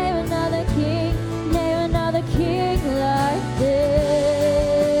 Oh, name another king like this.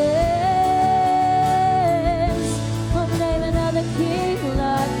 King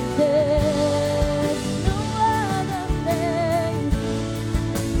like this, no other name,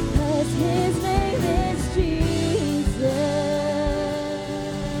 'cause his